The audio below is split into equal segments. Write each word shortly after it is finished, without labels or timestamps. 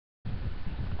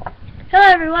Hello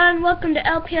everyone, welcome to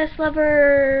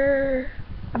LPSLOVER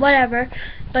whatever,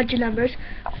 bunch of numbers,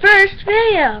 first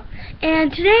video.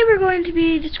 And today we're going to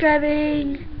be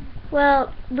describing,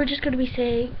 well, we're just going to be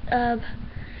saying,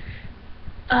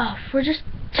 we're just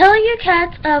telling you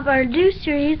cats of our new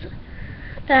series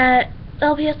that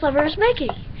LPSLOVER is making.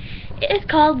 It's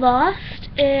called Lost,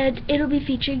 and it'll be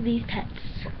featuring these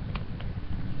pets.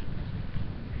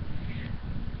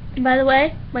 And by the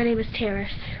way, my name is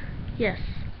Terrace. Yes.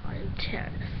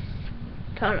 Terrace.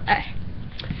 Totally.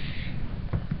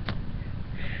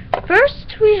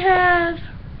 First we have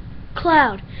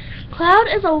Cloud. Cloud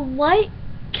is a white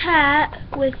cat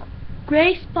with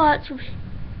gray spots from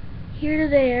here to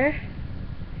there.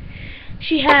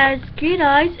 She has green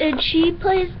eyes, and she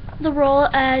plays the role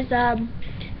as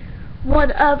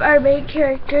one of our main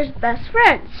character's best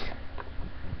friends.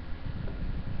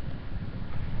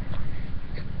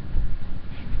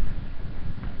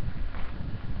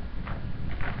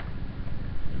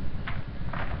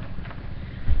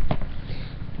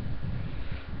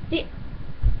 The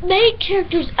main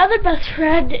character's other best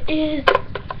friend is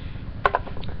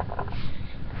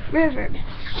River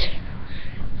Mist.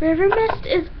 River Mist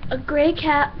is a gray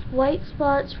cat with white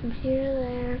spots from here to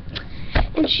there,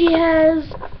 and she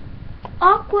has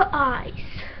aqua eyes.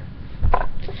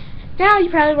 Now you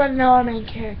probably want to know our main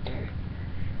character.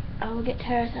 I will get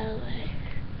Terrace out of the way.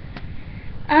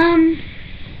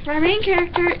 Our main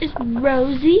character is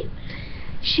Rosy.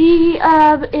 She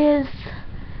is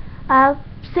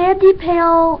sandy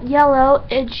pale yellow,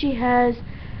 and she has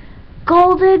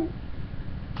golden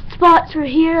spots from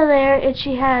here to there, and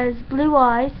she has blue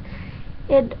eyes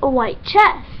and a white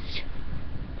chest.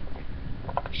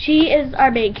 She is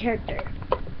our main character.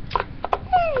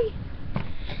 Hey!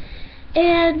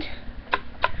 And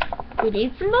we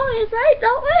need some boys, right,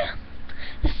 don't we?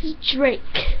 This is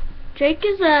Drake. Drake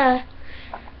is a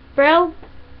brown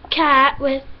cat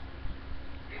with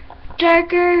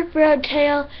darker brown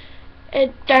tail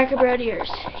and darker brown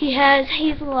ears. He has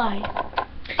hazel eyes.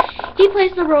 He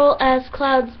plays the role as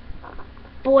Cloud's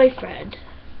boyfriend.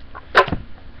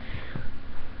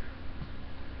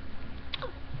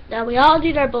 Now we all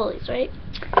need our bullies, right?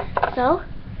 So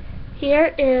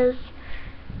here is.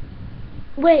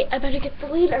 Wait, I better get the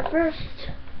leader first.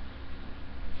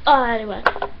 Oh, anyway,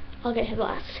 I'll get him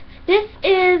last. This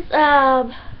is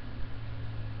what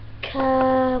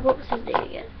was his name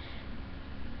again?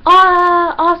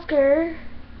 Oscar,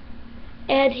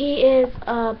 and he is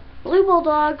a blue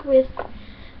bulldog with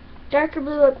darker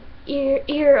blue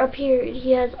ear up here.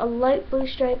 He has a light blue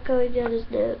stripe going down his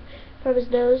nose, from his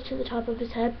nose to the top of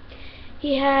his head.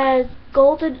 He has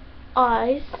golden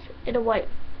eyes and a white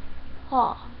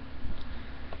paw.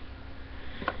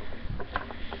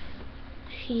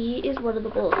 He is one of the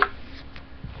bullies.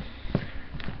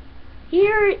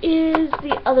 Here is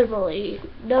the other bully,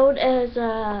 known as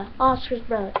Oscar's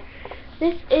brother.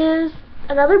 This is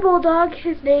another bulldog.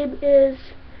 His name is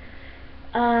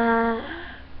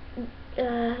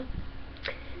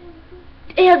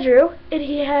Andrew, and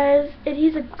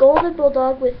he's a golden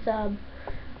bulldog with a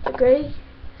gray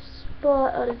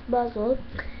spot on his muzzle,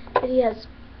 and he has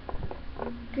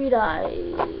green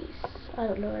eyes. I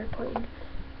don't know where I'm pointing.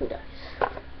 Green eyes.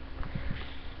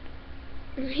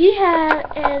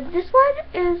 And this one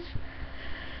is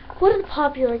one of the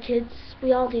popular kids.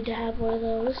 We all need to have one of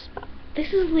those.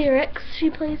 This is Lyrics. She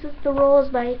plays the role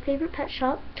as my favorite pet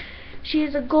shop. She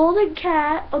is a golden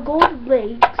cat, a golden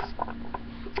lynx,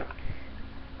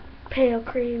 pale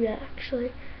cream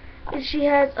actually, and she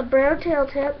has a brown tail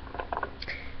tip.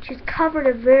 She's covered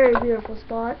in very beautiful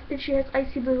spots, and she has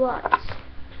icy blue eyes.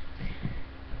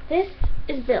 This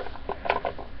is Bill.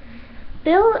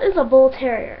 Bill is a bull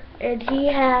terrier, and he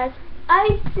has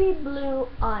icy blue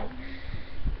eyes.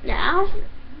 Now,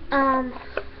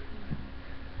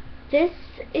 this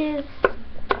is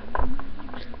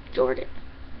Jordan.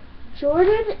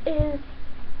 Jordan is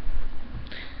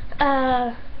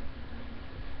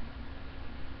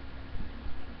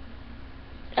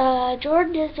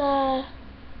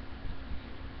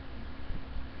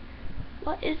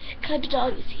what kind of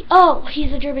dog is he? Oh,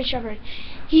 he's a German Shepherd.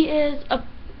 He is a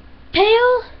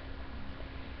pale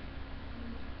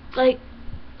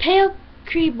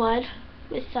cream one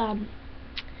with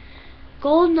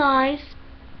golden eyes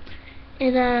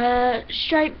and a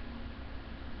stripe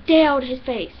down his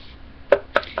face.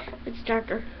 It's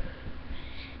darker.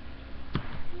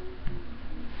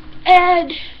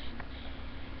 And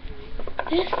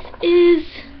this is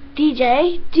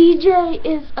DJ. DJ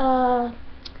is a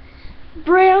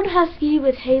brown husky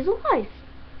with hazel eyes.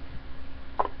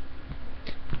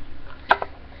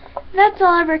 That's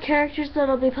all of our characters that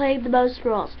will be playing the most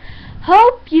roles.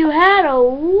 Hope you had a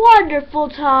wonderful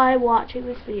time watching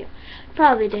this video.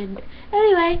 Probably didn't.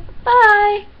 Anyway,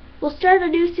 bye. We'll start a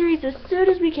new series as soon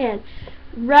as we can.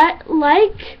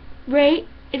 Like, rate,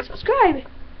 and subscribe.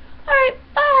 Alright,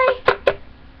 bye.